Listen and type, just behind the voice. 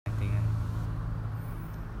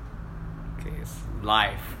It's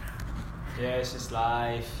live. Yes, it's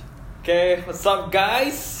live. Okay, what's up,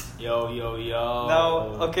 guys? Yo. Now,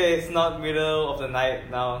 okay, it's not middle of the night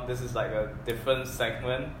now. This is like a different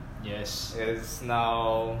segment. Yes. It's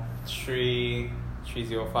now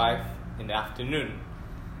 3:05 in the afternoon,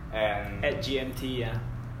 and At GMT, yeah.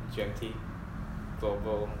 GMT,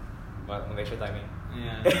 global, but Malaysia timing.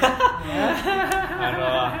 Yeah. I know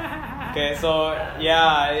lah. Okay, so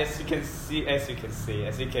yeah, as you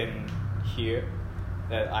can hear,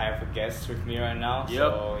 that I have a guest with me right now. Yep.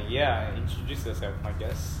 So yeah, introduce yourself, my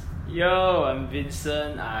guest. Yo, I'm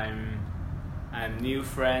Vincent. I'm new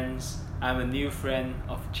friends. I'm a new friend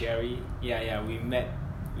of Jerry. Yeah. We met.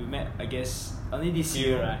 I guess only this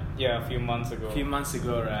year, right? Yeah, a few months ago.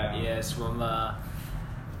 Right? Yeah. Yes, from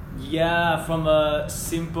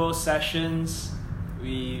simple sessions,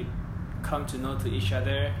 we come to know to each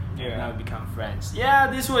other. Yeah. And now become friends. Yeah,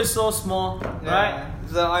 this was so small, right?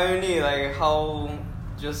 The irony, like how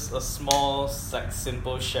just a small, like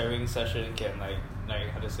simple sharing session can like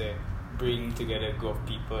how to say, bring together a group of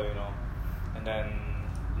people, you know, and then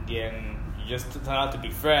in the end you just turn out to be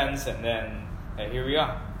friends, and then here we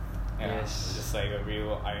are. Yeah, Yes. it's just like a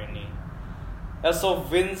real irony. So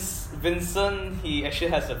Vincent, he actually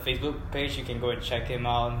has a Facebook page. You can go and check him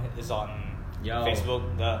out. It's on Facebook.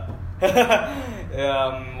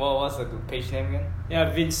 What was the page name again? Yeah,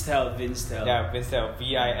 Vincent. Yeah, Vincent.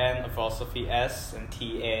 VIN apostrophe S and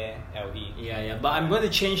TALE. Yeah. But I'm going to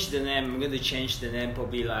change the name.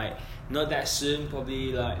 Probably like not that soon.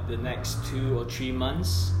 Probably like the next 2 or 3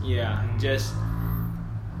 months. Yeah. Just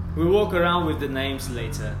we'll walk around with the names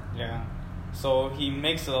later. Yeah. So he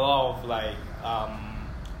makes a lot of like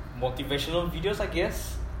motivational videos, I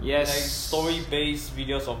guess. Yes. Like story-based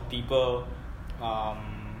videos of people.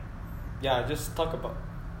 Just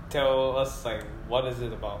tell us like what is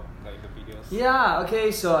it about, like the videos. Yeah,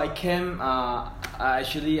 okay, so I got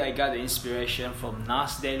the inspiration from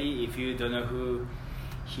Nas Daily. If you don't know who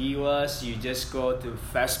he was, you just go to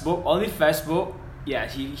Facebook, only Facebook. Yeah,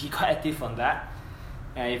 he quite active on that.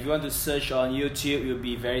 And if you want to search on YouTube, it will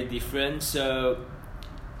be very different. So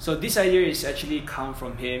this idea is actually come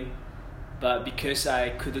from him, but because I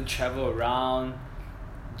couldn't travel around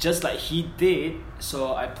just like he did,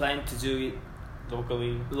 so I plan to do it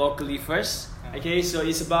locally first. Yeah. Okay, so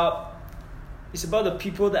it's about the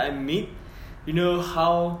people that I meet. You know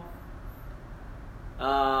how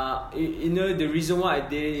the reason why I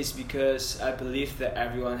did it is because I believe that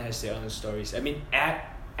everyone has their own stories. I mean,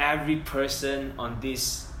 every person on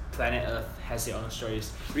this planet Earth has their own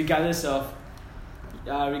stories, regardless of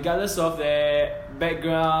their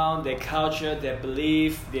background, their culture, their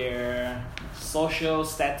belief, their social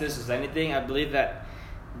status or anything. I believe that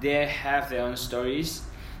they have their own stories.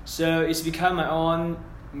 So it's become my own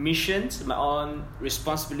mission, my own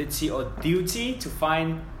responsibility or duty to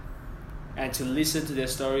find and to listen to their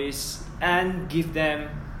stories and give them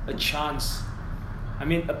a chance. I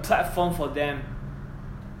mean, a platform for them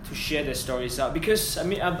to share their stories out, because I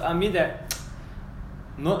mean that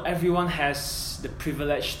not everyone has the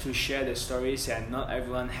privilege to share their stories, and not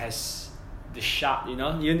everyone has the shot, you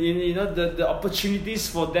know the opportunities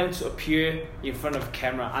for them to appear in front of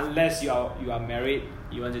camera, unless you are married,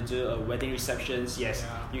 you want to do a wedding receptions. Yes,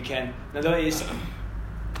 you can. Another is,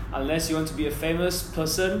 unless you want to be a famous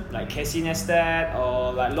person like Casey Neistat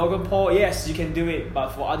or like Logan Paul, yes, you can do it. But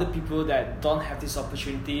for other people that don't have these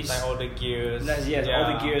opportunities, like all the gears. all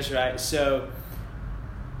the gears, right? So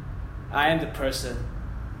I am the person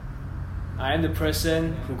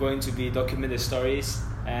who's going to be document the stories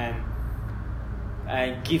and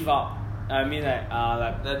give up. I mean, like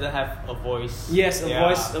let them have a voice. Yes, a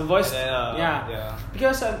voice. And then,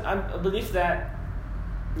 Because I believe that,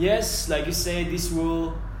 yes, like you say, this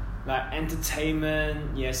will like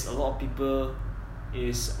entertainment. Yes, a lot of people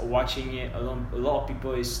is watching it. A lot of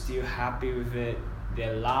people is still happy with it. They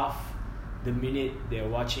laugh the minute they're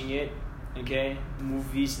watching it. Okay,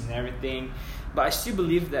 movies and everything. But I still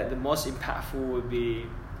believe that the most impactful would be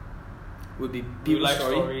people's life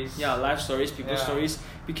stories. Yeah, life stories, people's stories,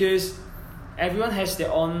 because everyone has their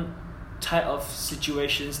own type of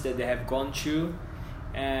situations that they have gone through.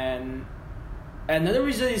 And another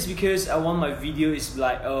reason is because I want my video is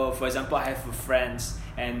like, for example, I have friends,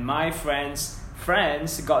 and my friends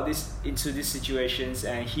got into these situations,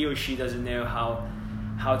 and he or she doesn't know how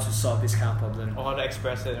to solve this kind of problem, or how to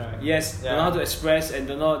express it, right? Yes, don't know how to express, and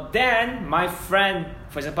don't know. Then my friend,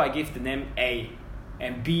 for example, I give the name A,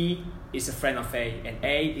 and B is a friend of A, and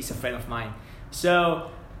A is a friend of mine.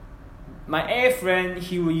 So my A friend,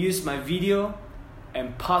 he will use my video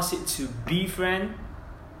and pass it to B friend.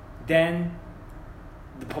 Then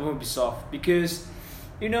the problem will be solved, because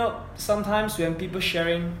you know, sometimes when people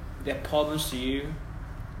sharing their problems to you,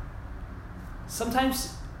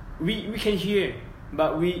 sometimes we can hear,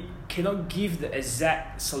 but we cannot give the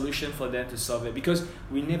exact solution for them to solve it because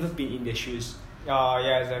we never been in their shoes. Oh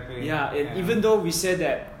yeah, exactly. Yeah, and even though we said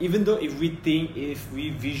that, even though if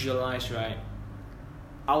we visualize, right,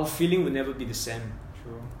 our feeling will never be the same.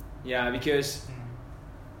 True. Yeah, because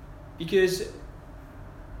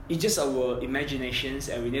it's just our imaginations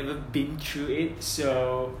and we never been through it.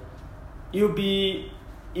 So it'll be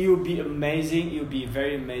amazing. It'll be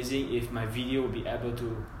very amazing if my video will be able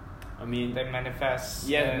to, they manifest.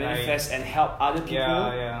 Yeah, manifest and help other people.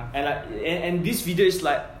 Yeah. And this video is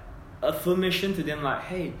like affirmation to them, like,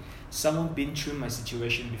 hey, someone been through my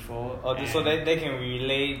situation before. So they can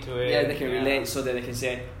relate to it. Yeah, they can relate, so that they can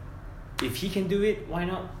say, if he can do it, why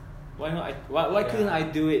not? Why couldn't I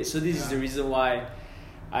do it? So this is the reason why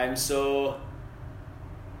I'm so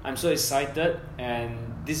excited, and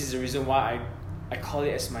this is the reason why I call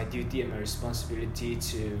it as my duty and my responsibility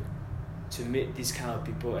to meet these kind of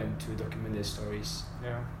people and to document their stories.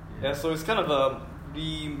 Yeah. So it's kind of a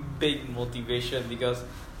really big motivation because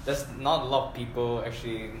there's not a lot of people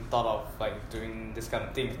actually thought of like doing this kind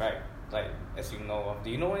of thing, right? Like, as you know of, do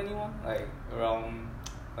you know anyone like around,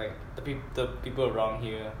 like the people around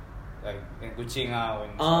here, like in Kuching or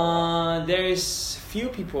in Sabah? There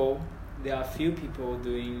are few people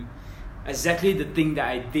doing exactly the thing that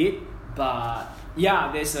I did, but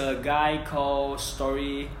yeah, there's a guy called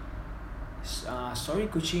Story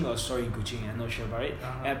Kuching or Story Kuching, I'm not sure about it.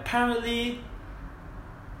 And apparently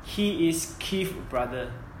he is Keith's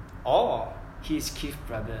brother. Oh. He is Keith's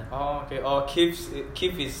brother. Oh, okay. Oh,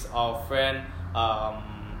 Keith is our friend.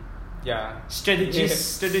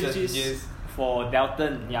 Strategist for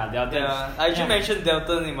Dalton. Yeah, Dalton. Yeah, I actually mentioned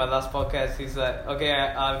Dalton in my last podcast. He's like,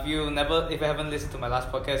 okay, if you haven't listened to my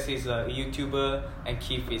last podcast, he's a YouTuber, and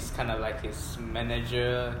Keith is kind of like his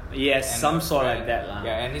manager. Yes, some sort like that lah.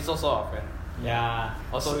 Yeah, and he's also our friend. Yeah.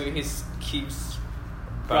 Also, his Keith's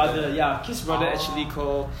brother. Yeah, Keith's brother actually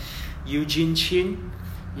called Eugene Chin.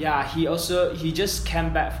 Yeah, he just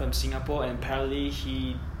came back from Singapore, and apparently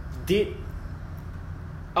he did.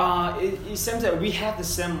 It seems that we have the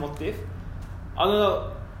same motive. I don't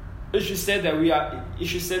know. It should say that we are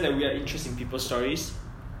interested in people's stories,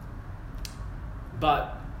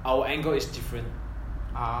 but our angle is different.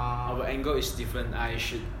 Our angle is different. I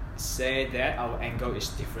should say that our angle is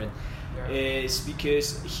different. Yeah. It's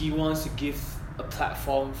because he wants to give a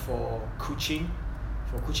platform for coaching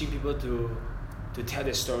people to tell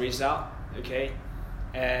their stories out, okay?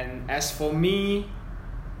 And as for me,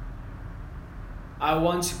 I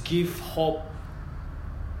want to give hope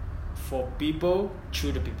for people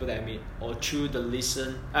through the people that I meet, or through the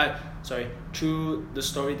through the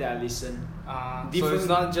story that I listen. So it's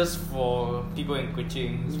not just for people in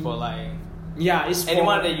Kuching, it's for like it's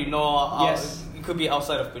anyone for, that you know. Yes. It could be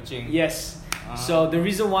outside of Kuching. Yes. So the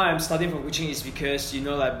reason why I'm starting from Kuching is because, you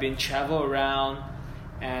know, like being travel around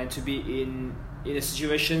and to be in the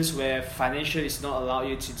situations where financial is not allow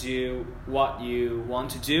you to do what you want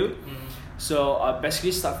to do. Mm-hmm. So I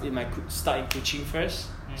basically start in Kuching first.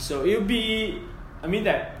 Mm-hmm. So it'll be,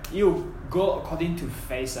 that you go according to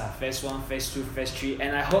phase 1, phase 2, phase 3,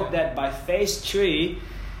 and I hope that by phase 3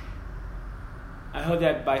 I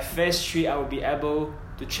will be able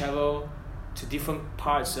to travel to different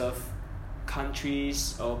parts of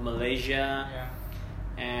countries of Malaysia.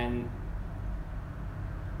 And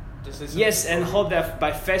and hope that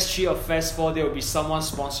by phase 3 or phase 4 there will be someone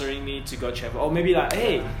sponsoring me to go travel, or maybe like,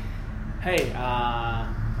 hey,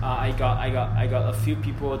 I got a few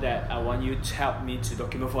people that I want you to help me to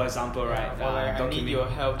document, for example, right? I need your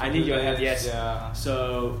help. Yes. Yeah.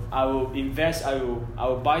 So I will invest. I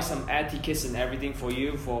will buy some air tickets and everything for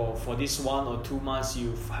you for this 1 or 2 months.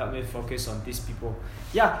 You help me focus on these people.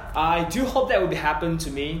 Yeah, I do hope that will happen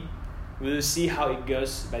to me. We'll see how it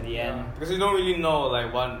goes by the end. Because you don't really know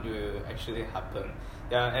like what will actually happen.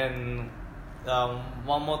 Yeah, and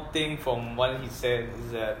one more thing from what he said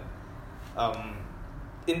is that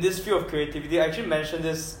in this field of creativity, I actually mentioned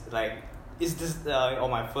this on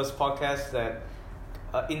my first podcast, that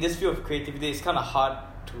in this field of creativity it's kind of hard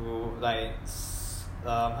to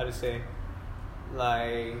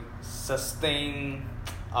sustain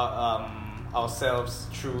ourselves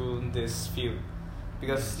through this field,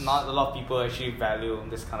 because not a lot of people actually value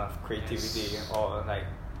this kind of creativity.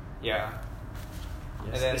 Yes,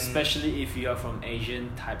 and then, especially if you are from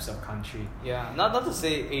Asian types of country. Yeah, not to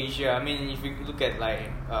say Asia. I mean, if you look at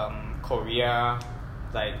Korea,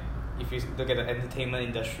 if you look at the entertainment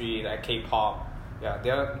industry, like K-pop,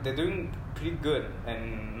 they're doing pretty good.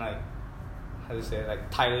 And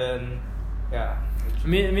Thailand, Yeah. I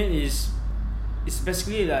mean, it's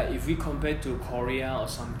basically like if we compare to Korea or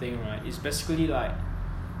something, right? It's basically like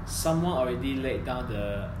someone already laid down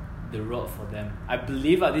the road for them. I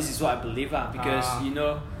believe this is what I believe because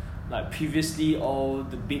like previously all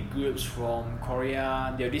the big groups from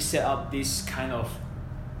Korea, they already set up this kind of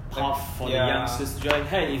path for the youngsters to join.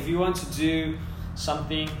 Hey, if you want to do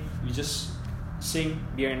something, you just sing,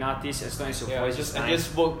 be an artist as long as your voice is nice.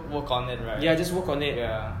 Just work on it, right? Yeah, just work on it.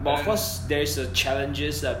 Yeah. But of course there's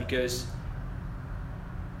challenges because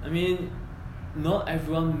I mean not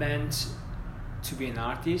everyone meant to be an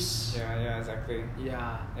artist. Yeah, exactly.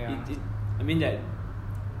 Yeah. Yeah. I mean that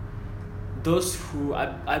those who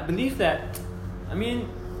I believe that I mean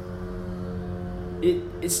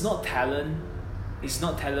it's not talent. It's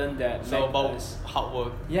not talent that it's all about hard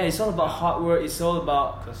work. Yeah, it's all about hard work. It's all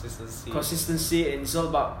about consistency, and it's all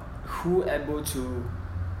about who able to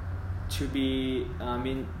be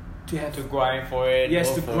to have to grind for it.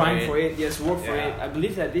 Yes, to grind for it. Yes, work for it. Yeah. I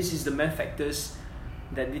believe that this is the main factors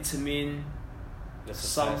that determine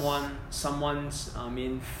someone's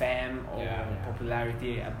fame or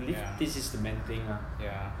popularity. I believe this is the main thing.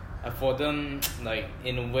 Yeah. For them, like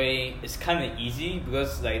in a way, it's kind of easy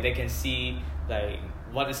because like they can see like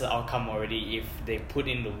what is the outcome already if they put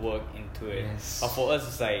in the work into it. Yes. But for us,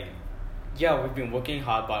 it's like we've been working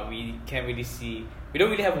hard, but we can't really see. We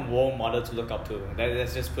don't really have a role model to look up to.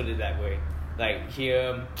 Let's just put it that way. Like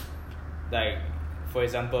here, like for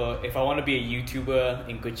example, if I want to be a YouTuber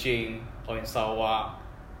in Kuching or in Sarawak,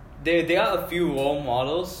 there are a few role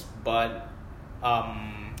models, but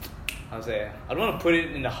I don't want to put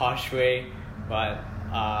it in a harsh way, but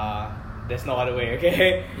there's no other way,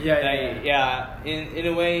 okay? In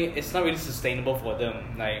a way, it's not really sustainable for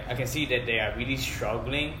them. Like I can see that they are really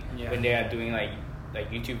struggling when they are doing like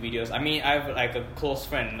YouTube videos. I mean, I have like a close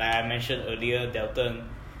friend, like I mentioned earlier, Delton,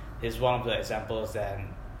 is one of the examples that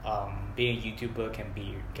being a YouTuber can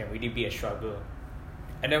really be a struggle.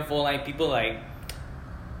 And then for like people like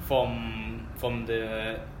from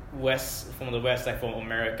the west, like from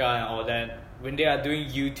America and all that, when they are doing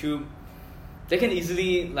YouTube, they can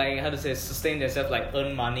easily sustain themselves, like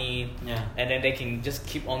earn money, and then they can just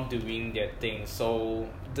keep on doing their thing. So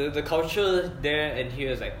the culture there and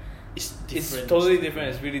here is like it's totally different.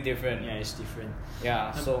 It's really different. Yeah, it's different.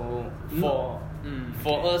 Yeah. So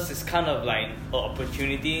for us, it's kind of like an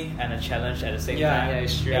opportunity and a challenge at the same time. Yeah,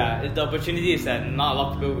 it's true. Yeah, the opportunity is that not a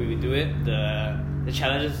lot of people will do it. The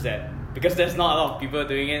challenge is that because there's not a lot of people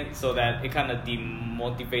doing it, so that it kind of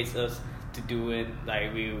demotivates us to do it.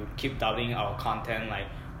 Like we keep doubting our content, like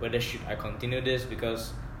whether should I continue this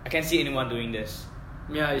because I can't see anyone doing this.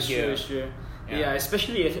 Yeah, it's true. It's true. Yeah,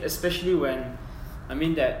 especially when I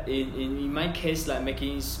mean that in my case, like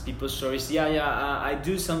making people stories. I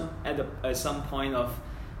do some at some point of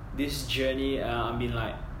this journey. I mean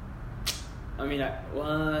like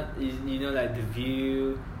what is like the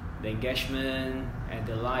view, the engagement, and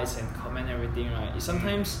the likes and comment everything, right?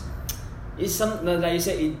 Sometimes it's like you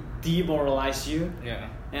said, it demoralize you. Yeah.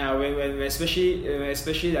 When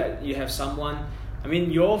especially that you have someone. I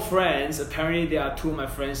mean, your friends, apparently there are two of my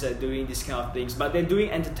friends that are doing this kind of things, but they're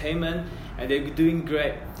doing entertainment and they're doing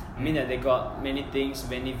great. I mean that they got many things,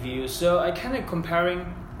 many views. So I kind of comparing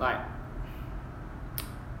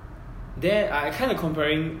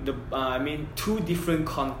two different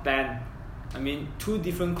content. Two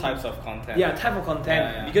different types of content. Yeah, type of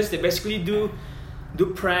content. Yeah. Because they basically do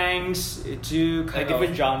pranks, do kind of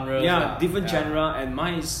different genres. Yeah, different genre, and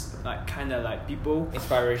mine is like kind of like people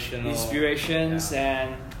inspirations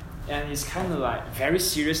and it's kind of like very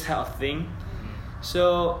serious type of thing.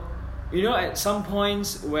 So at some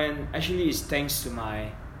points when actually it's thanks to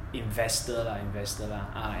my investor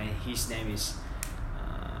and his name is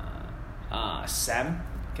Sam.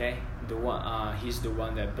 Okay, the one he's the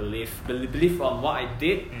one that believe on what I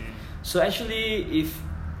did. So actually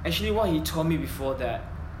what he told me before, that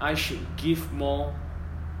I should give more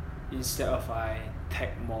instead of I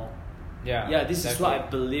take more. Yeah, this is what I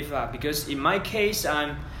believe, because in my case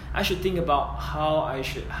I should think about how I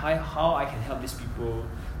can help these people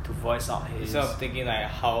to voice out his. Instead of thinking like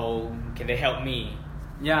how can they help me.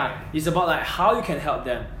 Yeah, it's about like how you can help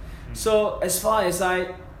them. So as far as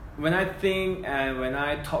when I think and when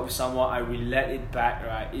I talk with someone, I relate it back,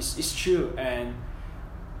 right? It's true. And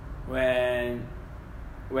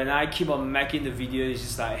when I keep on making the video, it's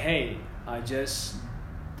just like, hey, I just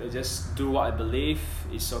do what I believe.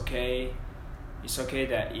 It's okay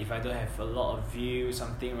that if I don't have a lot of views,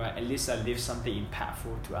 something, right, at least I leave something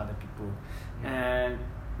impactful to other people. And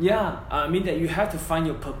I mean that you have to find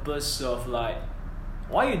your purpose of like,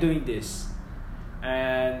 why are you doing this,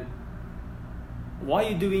 and why are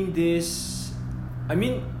you doing this, I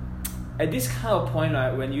mean, at this kind of point,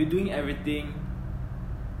 right, when you're doing everything,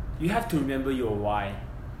 you have to remember your why,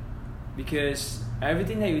 because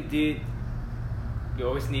everything that you did, You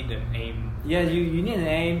always need an aim. yeah, you need an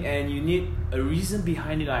aim and you need a reason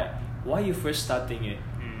behind it, like why you first starting it.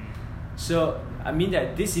 So I mean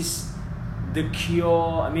that this is the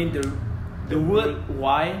cure. I mean the word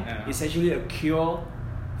why is actually a cure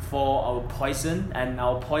for our poison, and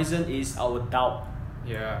our poison is our doubt.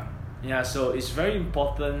 Yeah. Yeah, so it's very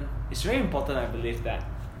important. It's very important, I believe that.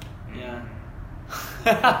 Yeah.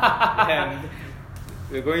 And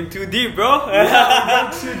we're going too deep, bro. Yeah, we're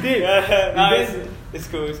going too deep. It's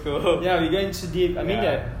cool. It's cool. Yeah, we're going too deep. I mean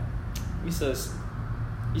that it's a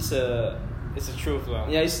It's the truth, lah.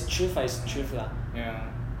 yeah, it's the truth. It's the truth, lah. Yeah.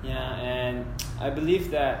 Yeah, and I believe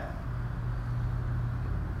that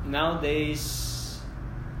nowadays,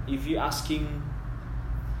 if you're asking,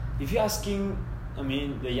 I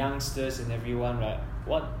mean, the youngsters and everyone, right?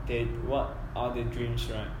 What are their dreams,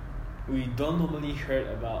 right? We don't normally heard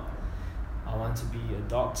about. I want to be a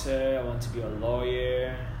doctor. I want to be a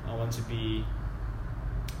lawyer. I want to be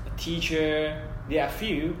a teacher. There are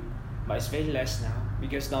few, but it's very less now,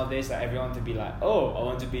 because nowadays, like, everyone want to be like, oh, I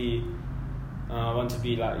want to be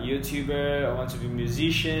like YouTuber. I want to be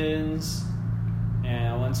musicians, and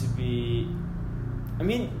I want to be. I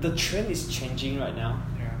mean, the trend is changing right now.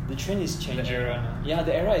 Yeah. The trend is changing. The era. Right now. Yeah,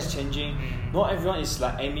 the era is changing. Not everyone is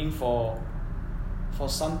like aiming for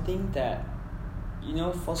something that,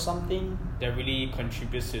 for something That really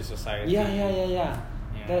contributes to society. Yeah. Yeah.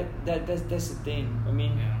 That's the thing. I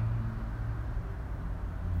mean, Yeah.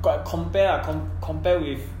 compare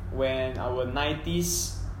with when our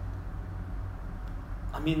 90s.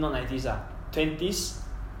 I mean, not 90s, 20s.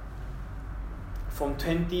 From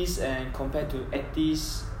 20s and compared to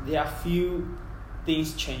 80s, there are few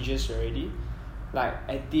things changes already. Like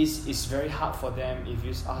at this, it's very hard for them if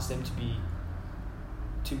you ask them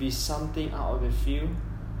to be something out of the field.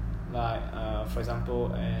 Like for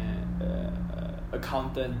example,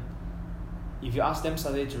 accountant. If you ask them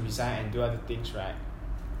suddenly to resign and do other things, right?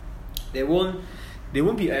 They won't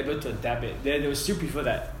be able to adapt it. They will still prefer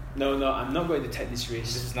that. No, I'm not going to take this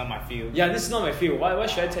risk. This is not my field. Yeah, this is not my field. Why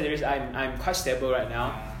should I take the risk? I'm quite stable right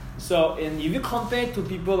now. So, and if you compare to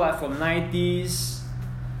people like from 90s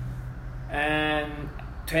and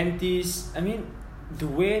 20s, I mean, the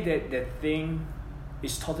way that thing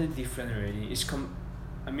is totally different already.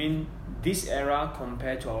 I mean, this era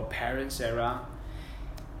compared to our parents' era,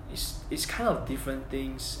 it's kind of different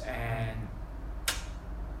things. And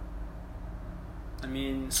I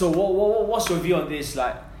mean, so what's your view on this?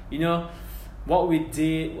 Like, what we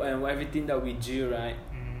did and everything that we do, right?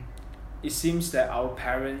 It seems that our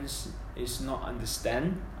parents is not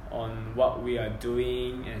understand on what we are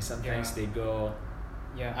doing, and sometimes they go.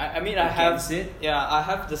 Yeah, I mean, I have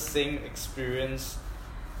the same experience,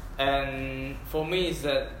 and for me,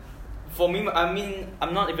 I mean,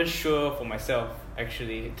 I'm not even sure for myself,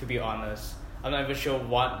 actually, to be honest. I'm not even sure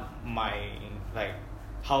what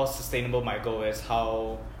how sustainable my goal is,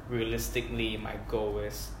 how realistically my goal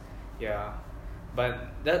is. Yeah. But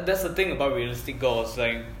that's the thing about realistic goals.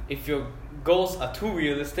 Like, if your goals are too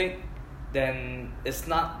realistic, then it's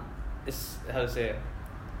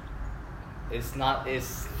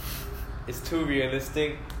too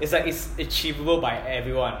realistic. It's like it's achievable by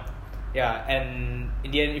everyone. Yeah, and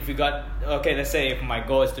in the end, if you let's say if my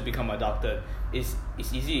goal is to become a doctor, it's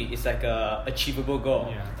easy. It's like a achievable goal.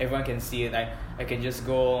 Yeah. Everyone can see it. Like, I can just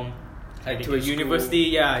go to a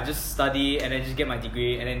university, just study and then just get my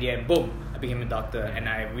degree, and then in the end, boom, I became a doctor and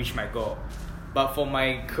I reached my goal. But for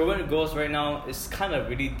my current goals right now, it's kind of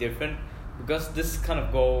really different, because this kind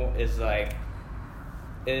of goal is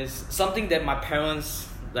something that my parents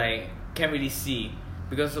can't really see,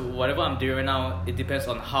 because whatever I'm doing right now, it depends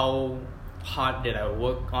on how hard did I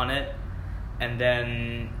work on it,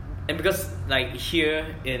 and because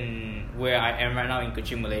here in where I am right now in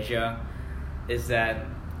Kuching, Malaysia, is that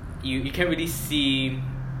you can't really see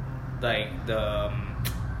the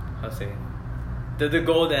the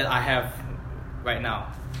goal that I have right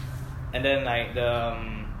now. And then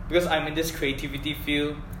because I'm in this creativity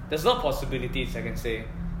field, there's a lot of possibilities, I can say.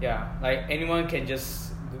 Yeah, anyone can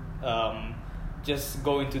just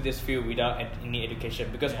go into this field without any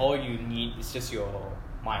education, because all you need is just your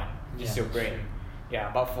mind, just your brain.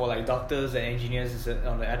 Yeah, but for doctors and engineers,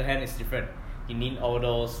 on the other hand, it's different. You need all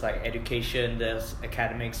those education, there's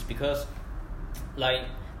academics, because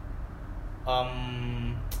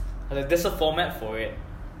there's a format for it.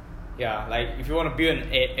 Yeah, if you want to build an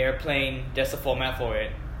airplane, there's a format for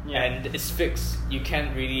it, and it's fixed. You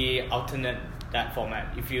can't really alternate that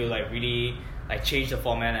format. If you really change the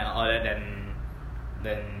format and all that, then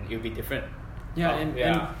then it'll be different.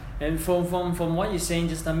 Yeah, and from what you're saying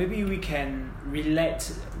just now, maybe we can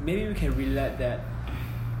relate that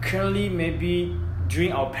currently maybe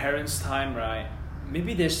during our parents' time, right?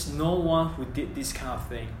 Maybe there's no one who did this kind of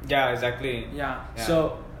thing. Yeah, exactly. Yeah.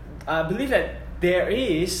 So I believe that there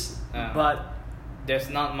is, but there's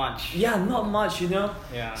not much. Yeah, not much,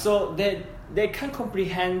 Yeah. So they can't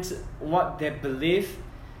comprehend what they believe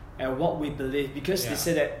and what we believe, because they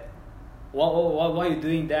say that why are you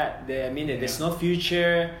doing that? That there's no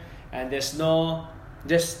future and there's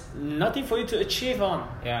nothing for you to achieve on.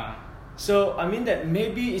 Yeah. So that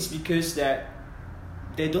maybe it's because that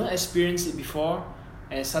they don't experience it before,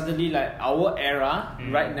 and suddenly like our era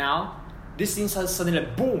right now, this thing suddenly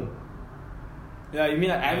like boom. Yeah, you mean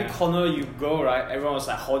like every corner you go, right? Everyone was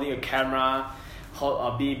like holding a camera,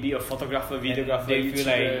 be a photographer, videographer. They feel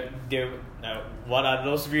like what are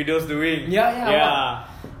those videos doing? Yeah.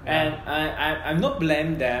 And I'm not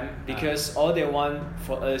blame them, because all they want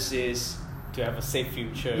for us is to have a safe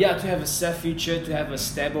future. Yeah, to have a safe future, to have a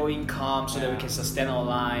stable income, so that we can sustain our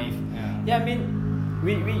life. Yeah,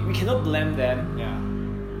 we cannot blame them. Yeah.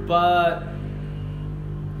 But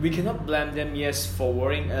we cannot blame them, yes, for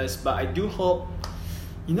worrying us. But I do hope,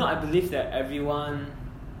 I believe that everyone,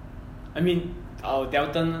 our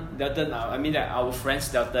Delton, that our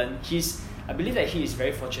friends Delton, I believe that he is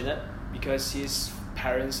very fortunate, because his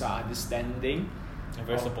parents are understanding and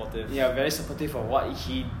very supportive. Yeah, very supportive of what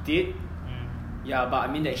he did. Yeah,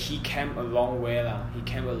 but that he came a long way lah. He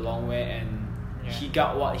came a long way, and he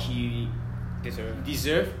got what he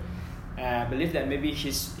deserved. I believe that maybe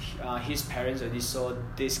his parents already saw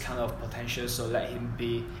this kind of potential, so let him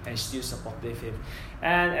be and still supportive him.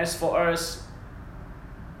 And as for us,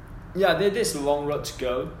 there's a long road to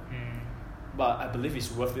go, but I believe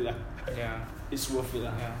it's worth it. Yeah, it's worth it.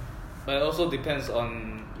 Yeah, but it also depends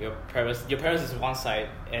on your parents. Your parents is one side,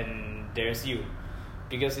 and there's you.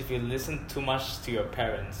 Because if you listen too much to your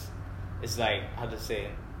parents, it's like, how to say,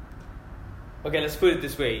 okay, let's put it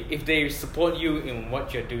this way. If they support you in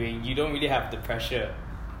what you're doing, you don't really have the pressure.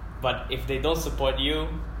 But if they don't support you,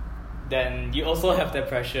 then you also have the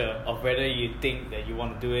pressure of whether you think that you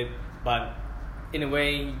want to do it. But in a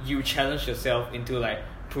way, you challenge yourself into like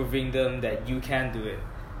proving them that you can do it.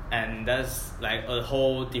 And that's like a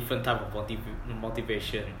whole different type of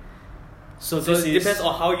motivation. So it depends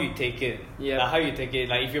on how you take it. Yeah. How you take it.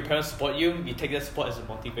 Like if your parents support you, you take that support as a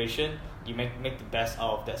motivation. You make the best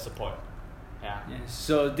out of that support. Yeah.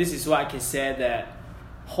 So this is why I can say that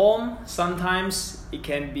home, sometimes it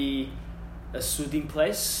can be a soothing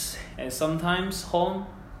place, and sometimes home,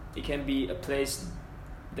 it can be a place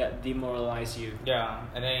that demoralize you. Yeah,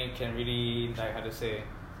 and then it can really, like, how to say,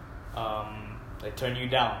 like turn you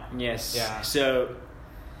down. Yes. Yeah. So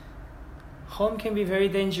home can be very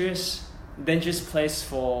dangerous place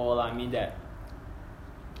for that.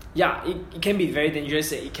 Yeah, it can be very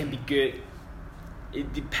dangerous. It can be good.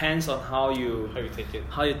 It depends on how you take it.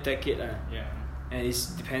 How you take it. Yeah. And it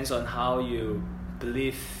depends on how you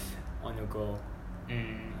believe on your goal.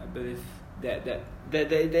 I believe that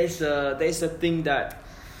there's a thing that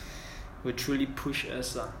will truly push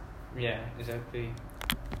us. Yeah, exactly.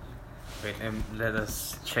 Wait, let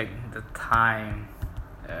us check the time.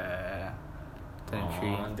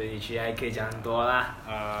 23还可以讲很多啦。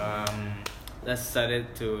Let's set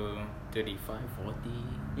it to 35, 40.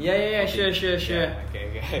 Yeah, sure. Yeah,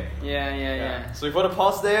 okay. Yeah. So before the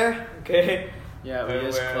pause there, okay. Yeah, we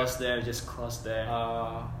just close there.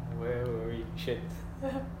 Where were we? Shit.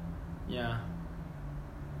 Yeah.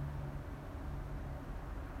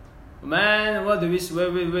 Man, where do we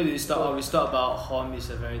start? So, we start about home is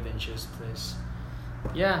a very dangerous place.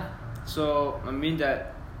 Yeah. So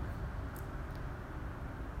that.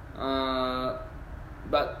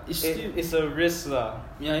 But it's a risk lah.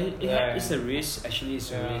 Yeah, it's a risk. Actually,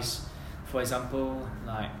 it's a risk. For example,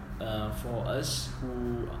 like for us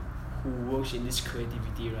who works in this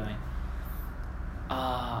creativity, right?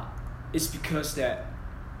 It's because that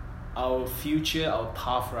our future, our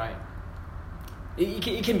path, right?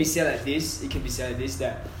 It can be said like this. It can be said like this,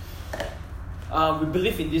 that we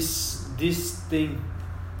believe in this thing.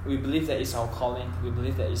 We believe that it's our calling. We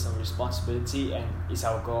believe that it's our responsibility and it's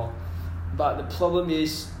our goal. But the problem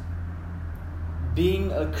is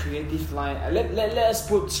being a creative line. Let us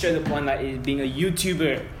put straight the point, like being a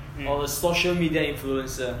YouTuber or a social media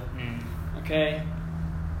influencer. Okay,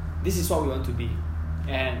 this is what we want to be.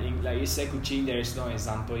 And like you said, Kuching, there is no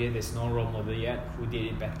example yet. There's no role model yet who did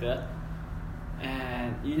it better.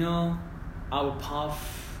 And our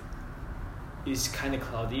path is kind of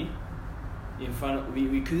cloudy. In front,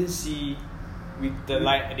 we couldn't see the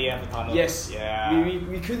light at the end of the tunnel. Yes. Yeah.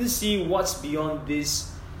 We couldn't see what's beyond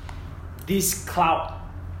this cloud.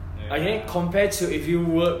 Yeah. Okay, compared to if you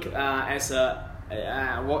work as a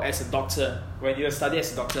doctor, when you study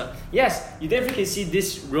as a doctor. Yes, you definitely can see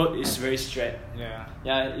this road is very straight. Yeah.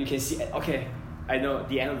 Yeah, you can see. Okay, I know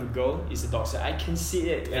the end of the goal is the doctor. I can see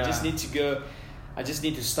it. Yeah. I just need to go. I just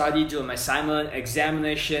need to study, do my assignment,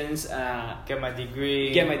 examinations, Get my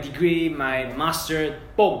degree. my master.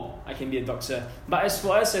 Boom, I can be a doctor. But as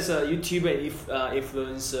for us as a YouTuber,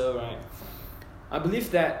 influencer, right? I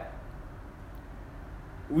believe that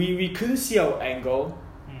we couldn't see our angle.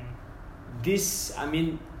 This, I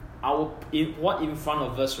mean, what in front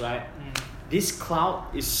of us, right? This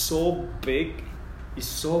cloud is so big,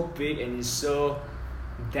 and it's so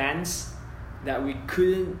dense that we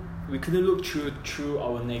couldn't look through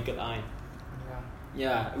our naked eye.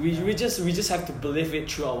 Yeah, we just have to believe it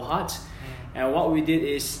through our heart. And what we did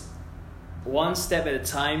is, one step at a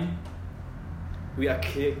time, we are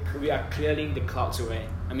clearing the clouds away.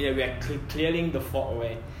 I mean, we are clearing the fog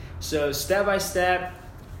away. So step by step,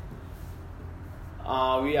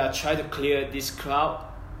 we are trying to clear this cloud,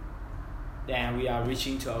 and we are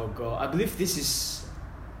reaching to our goal. I believe this is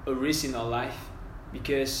a risk in our life,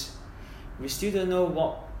 because we still don't know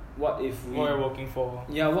what we're working for.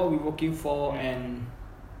 Yeah, what we're working for. And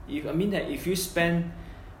if you spend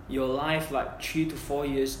your life like 3 to 4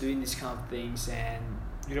 years doing these kind of things, and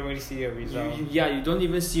you don't really see a result. You don't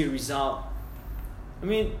even see a result. I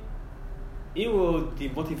mean, it will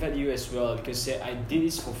demotivate you as well, because I did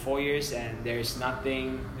this for 4 years and there's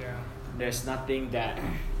nothing. Yeah. There's nothing that.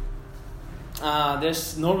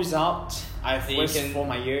 There's no result. I've wasted 4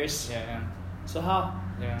 my years. Yeah. So how?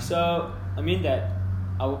 Yeah. So I mean that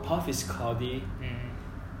our path is cloudy.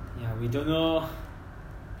 Yeah, we don't know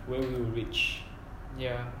where we will reach.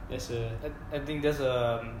 Yeah. I think there's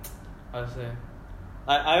a how to say.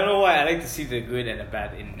 I don't know why I like to see the good and the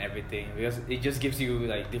bad in everything, because it just gives you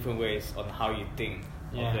like different ways on how you think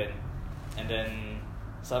of it, and then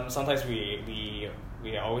sometimes we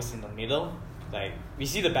are always in the middle, like we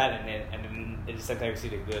see the bad and then at the same time we see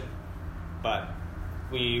the good, but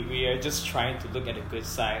we are just trying to look at the good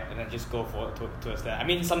side and then just go forward towards that. I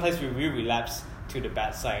mean, sometimes we will relapse to the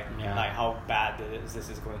bad side, like how bad this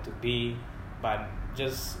is going to be, but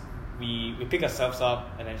just we pick ourselves up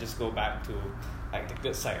and then just go back to like the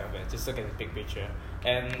good side of it, just look at the big picture.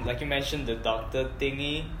 And like you mentioned, the doctor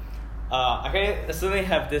thingy, I certainly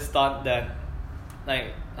have this thought that,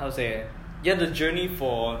 like, how to say, the journey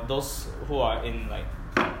for those who are in like,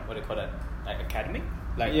 what do you call that, like academic,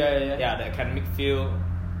 like the academic field,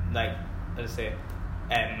 like, let's say,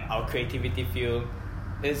 and our creativity field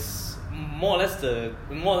is more or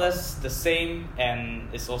less the same, and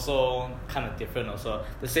it's also kind of different also.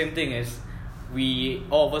 The same thing is,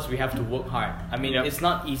 all of us have to work hard. I mean, it's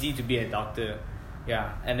not easy to be a doctor.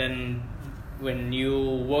 Yeah. And then when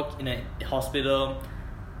you work in a hospital,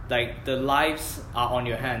 like the lives are on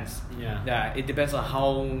your hands. Yeah. It depends on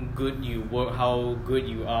how good you work, how good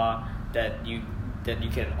you are, that you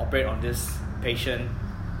can operate on this patient,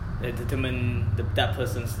 determine that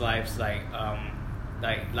person's lives, like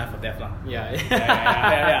life or death lah. Yeah.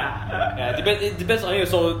 It depends on you.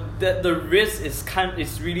 So the risk is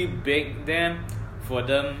really big there for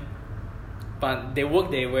them, but they work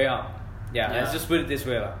their way up. Let's just put it this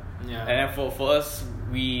way lah. And then for us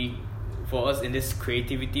in this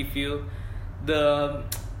creativity field, the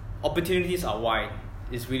opportunities are wide.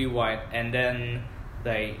 It's really wide, and then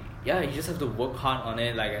you just have to work hard on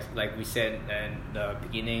it. Like we said in the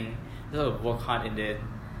beginning, you have to work hard in it.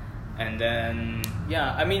 And then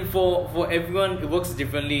I mean, for everyone it works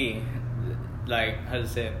differently. Like, how to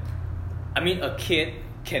say, I mean, a kid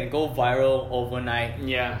can go viral overnight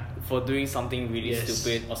for doing something really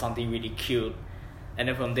stupid or something really cute, and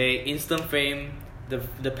then from there, instant fame,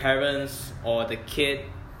 the parents or the kid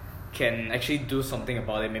can actually do something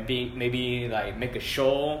about it. Maybe like make a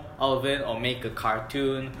show out of it, or make a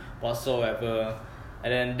cartoon whatsoever,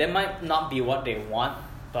 and then that might not be what they want,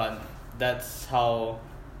 but that's how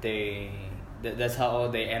they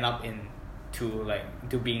end up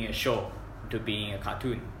to being a show, to being a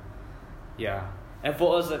cartoon. And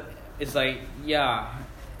for us, it's like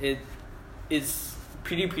it's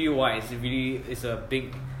pretty wide. It's a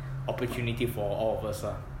big opportunity for all of us.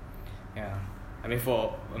 I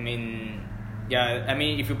mean,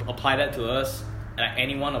 if you apply that to us, like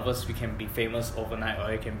any one of us, we can be famous overnight,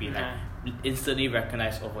 or it can be like instantly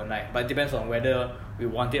recognized overnight. But it depends on whether we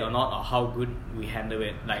want it or not, or how good we handle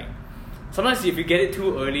it. Like, sometimes if you get it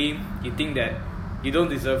too early, you think that you don't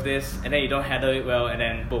deserve this, and then you don't handle it well, and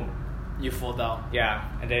then boom, you fall down.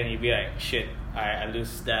 And then you be like, shit, I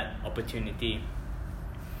lose that opportunity.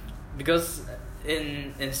 Because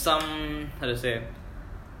in some, how to say,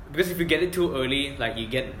 because if you get it too early, like you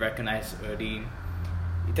get recognized early,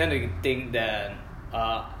 you tend to think that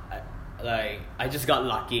I just got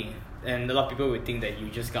lucky, and a lot of people would think that you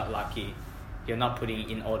just got lucky, you're not putting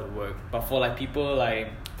in all the work. But for like people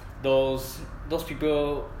like those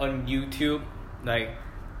people on YouTube, like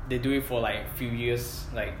they do it for like few years,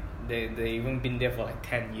 like they even been there for like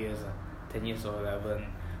 10 years or 11.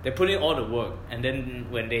 They put in all the work, and then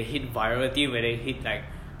when they hit virality, when they hit like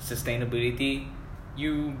sustainability,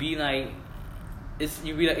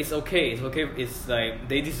 it's okay, it's like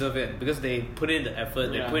they deserve it because they put in the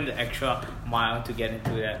effort, they put in the extra mile to get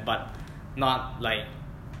into that, but not like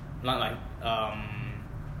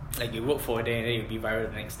you work for a day and then you'll be viral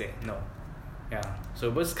the next day. No. Yeah. So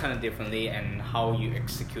it works kind of differently, and how you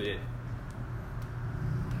execute it.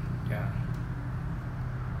 Yeah.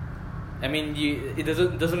 I mean, it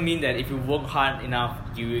doesn't mean that if you work hard enough,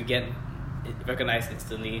 you will get recognized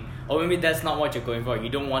instantly. Or maybe that's not what you're going for. You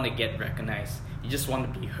don't want to get recognized. You just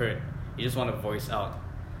want to be heard. You just want to voice out.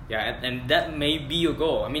 Yeah, and that may be your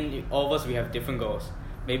goal. I mean, all of us, we have different goals.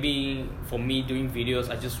 Maybe for me, doing videos,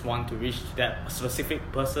 I just want to reach that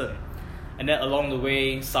specific person. And then along the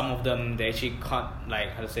way, some of them, they actually caught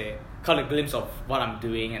a glimpse of what I'm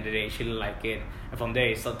doing, and they actually like it. And from there,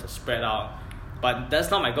 it starts to spread out. But that's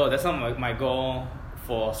not my goal. That's not my goal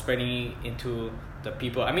for spreading into the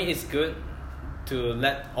people. I mean, it's good to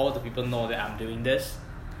let all the people know that I'm doing this.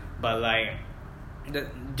 But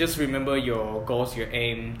just remember your goals, your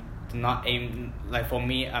aim. Do not aim, like for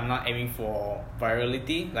me, I'm not aiming for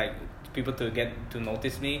virality, like people to get to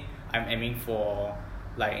notice me. I'm aiming for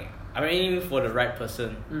the right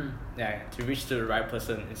person. Yeah, to reach to the right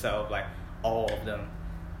person instead of like all of them.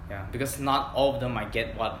 Yeah, because not all of them might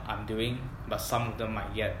get what I'm doing, but some of them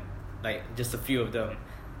might get, like just a few of them,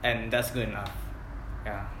 and that's good enough.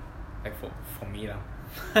 Yeah, like for me lah.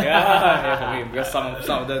 Yeah, for me, because some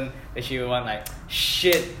of them actually want like,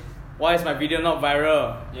 shit, why is my video not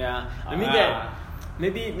viral? Yeah, I mean that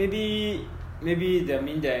maybe that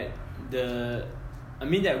mean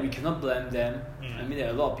that we cannot blame them. I mean that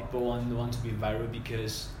a lot of people want to be viral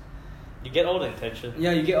because you get all the attention.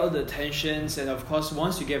 Yeah, you get all the attentions, and of course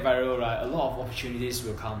once you get viral, right, a lot of opportunities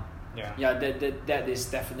will come. Yeah, that is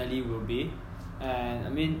definitely will be, and I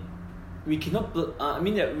mean we cannot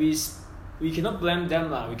we cannot blame them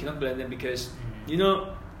lah. We cannot blame them because you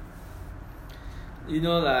know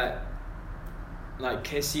like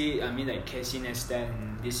Casey Neistat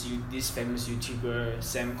and this famous YouTuber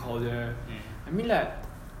Sam Collier. I mean like,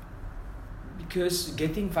 because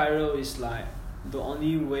getting viral is like the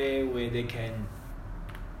only way where they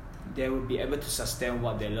will be able to sustain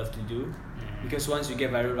what they love to do. Because once you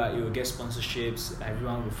get viral, right, you will get sponsorships.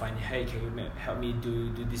 Everyone will find, hey, can you help me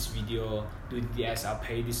do this video, do this, I'll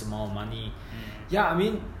pay this amount of money. Yeah, I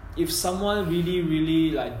mean, if someone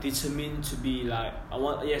really like determined to be like, I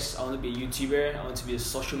want to be a YouTuber, I want to be a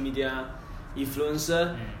social media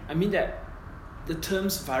influencer, I mean that the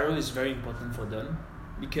terms viral is very important for them,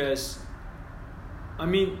 because I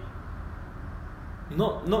mean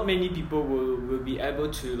not many people will be able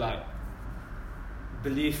to like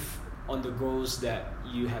believe on the goals that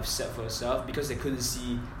you have set for yourself, because they couldn't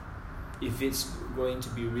see if it's going to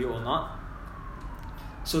be real or not.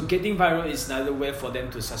 So getting viral is another way for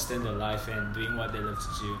them to sustain their life and doing what they love to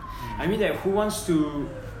do. I mean that who wants to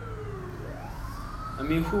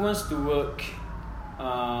work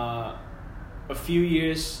a few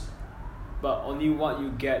years but only what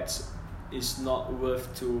you get is not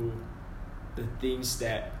worth to the things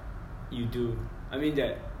that you do? I mean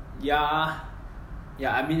that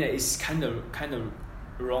I mean that it's kind of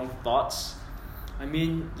wrong thoughts. I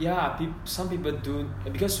mean, some people do,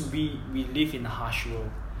 because we live in a harsh world.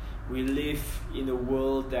 We live in a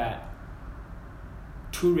world that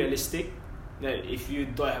too realistic, that if you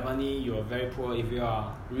don't have money, you are very poor. If you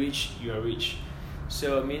are rich, you are rich.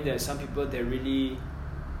 So I mean that some people, they really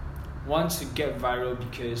want to get viral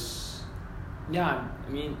because, I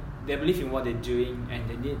mean, they believe in what they're doing and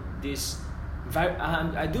they need this.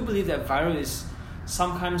 I do believe that viral is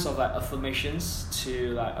some kinds of like affirmations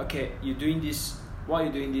to like, okay, you're doing this, what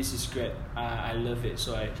you're doing this is great, I love it,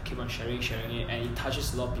 so I keep on sharing it, and it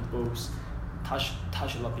touches a lot of people's touch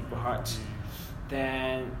a lot of people's hearts.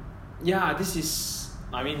 Then this is,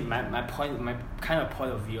 I mean, my kind of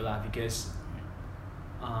point of view lah, because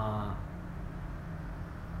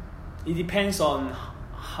it depends on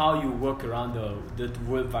how you work around the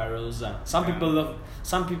word viral. Some people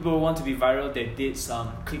want to be viral, they did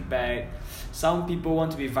some clickbait. Some people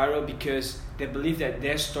want to be viral because they believe that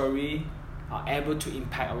their story are able to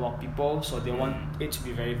impact a lot of people, so they want it to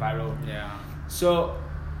be very viral. Yeah. So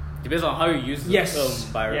Depends on how you use the term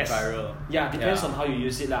viral. Yeah, depends on how you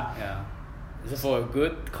use it lah. Yeah. Is it for a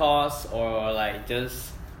good cause or like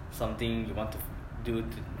just something you want to do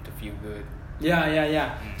to feel good?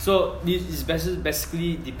 Yeah. So this is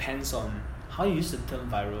basically depends on how you use the term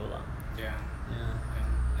viral lah. Yeah.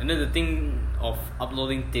 Yeah. And then the thing of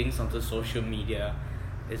uploading things onto social media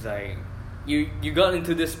is like you got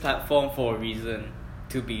into this platform for a reason,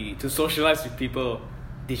 to socialize with people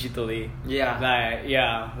digitally. Yeah.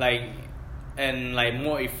 And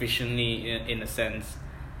more efficiently in a sense.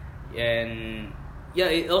 And yeah,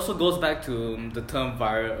 it also goes back to the term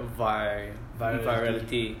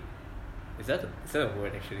virality. Is that a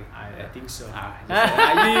word actually? I think so.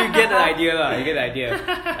 You get the idea lah. You get the idea.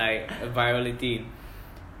 Like virality,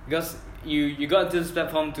 because you got this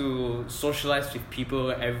platform to socialize with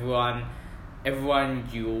people, everyone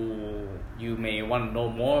you may want to know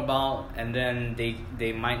more about, and then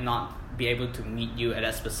they might not be able to meet you at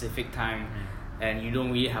that specific time, and you don't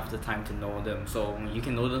really have the time to know them, so you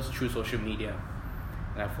can know them through social media,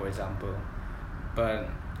 like for example. But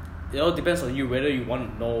it all depends on you whether you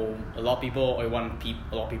want to know a lot of people or you want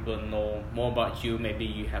a lot of people to know more about you. Maybe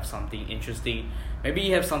you have something interesting, maybe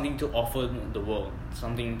you have something to offer the world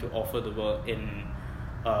in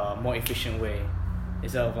a more efficient way,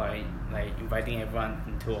 instead of like inviting everyone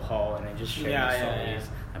into a hall and then just sharing stories.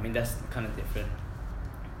 I mean, that's kind of different.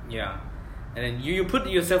 Yeah. And then you put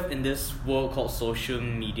yourself in this world called social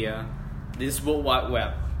media, this World Wide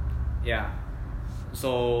Web. Yeah.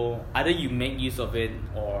 So either you make use of it,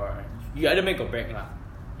 or you either make or break lah.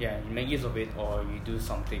 Yeah, you make use of it or you do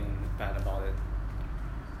something bad about it.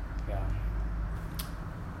 Yeah.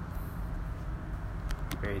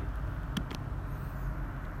 Great.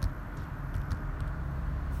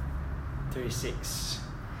 36.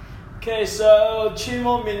 Okay, so 3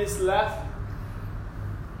 more minutes left.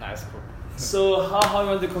 Nice. Cool. So how you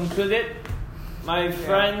want to conclude it, my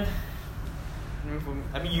friend?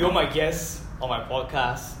 I mean, you're my guest on my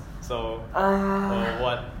podcast, so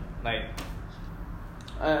what, like?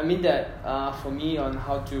 I mean that for me on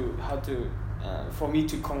how to for me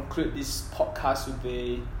to conclude this podcast would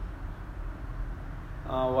be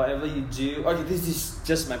whatever you do. Okay, this is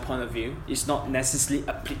just my point of view. It's not necessarily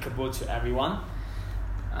applicable to everyone.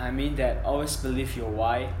 I mean that always believe your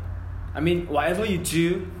why. I mean, whatever you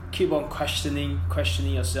do, keep on questioning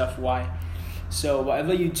yourself why. So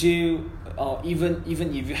whatever you do, or even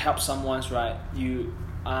if you help someone, right, you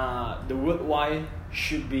the word why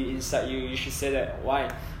should be inside you. You should say that why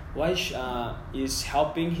is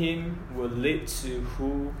helping him will lead to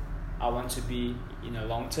who I want to be in the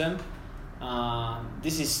long term.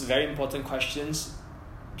 This is very important questions,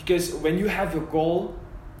 because when you have your goal,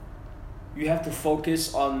 you have to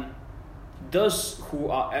focus on those who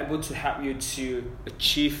are able to help you to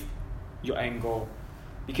achieve your end goal,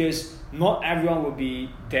 because not everyone will be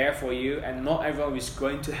there for you and not everyone is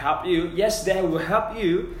going to help you. Yes, they will help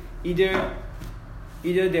you, either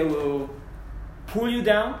they will pull you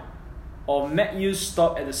down or make you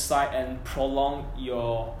stop at the side and prolong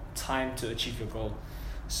your time to achieve your goal.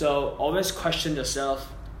 So always question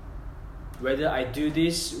yourself whether I do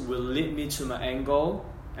this will lead me to my end goal,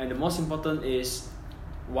 and the most important is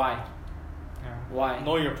why. Why?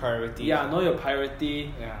 Know your priority. Yeah, know your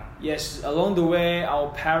priority. Yeah. Yes, along the way, our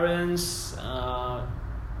parents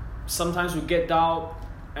sometimes we get doubt,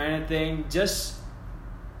 anything. Just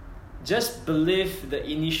believe the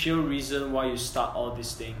initial reason why you start all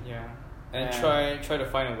this thing. Yeah. And try to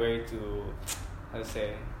find a way to,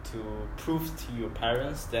 to prove to your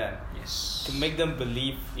parents that, yes, to make them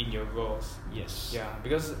believe in your goals. Yes. Yeah,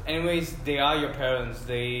 because anyways, they are your parents.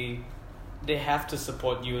 They have to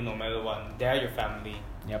support you no matter what. They are your family.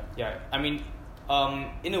 Yep. Yeah. I mean,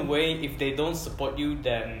 in a way, if they don't support you,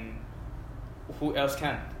 then who else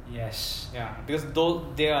can? Yes. Yeah, because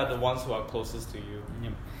they are the ones who are closest to you.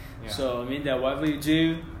 Yep. Yeah. So I mean that whatever you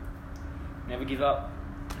do, never give up,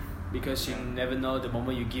 because you never know the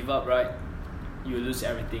moment you give up, right? You lose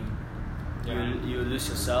everything. Yeah. You lose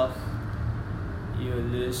yourself. You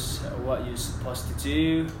lose what you're supposed to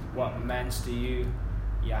do, what meant to you.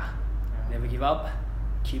 Yeah. Never give up.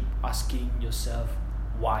 Keep asking yourself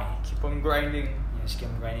why. Keep on grinding. Yes, keep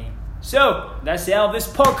on grinding. So that's the end of this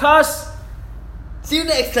podcast. See you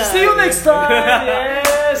next time. See you next time.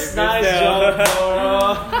 Yes, nice job,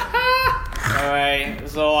 bro. Alright,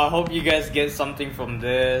 so I hope you guys get something from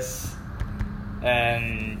this.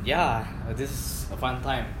 And yeah, this is a fun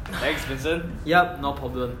time. Thanks, Vincent. Yep, no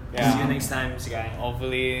problem. Yeah. See you next time, guy.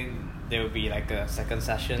 Hopefully there will be like a second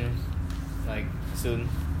session, like soon.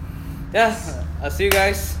 Yeah, I'll see you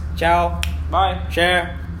guys. Ciao. Bye.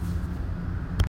 Share.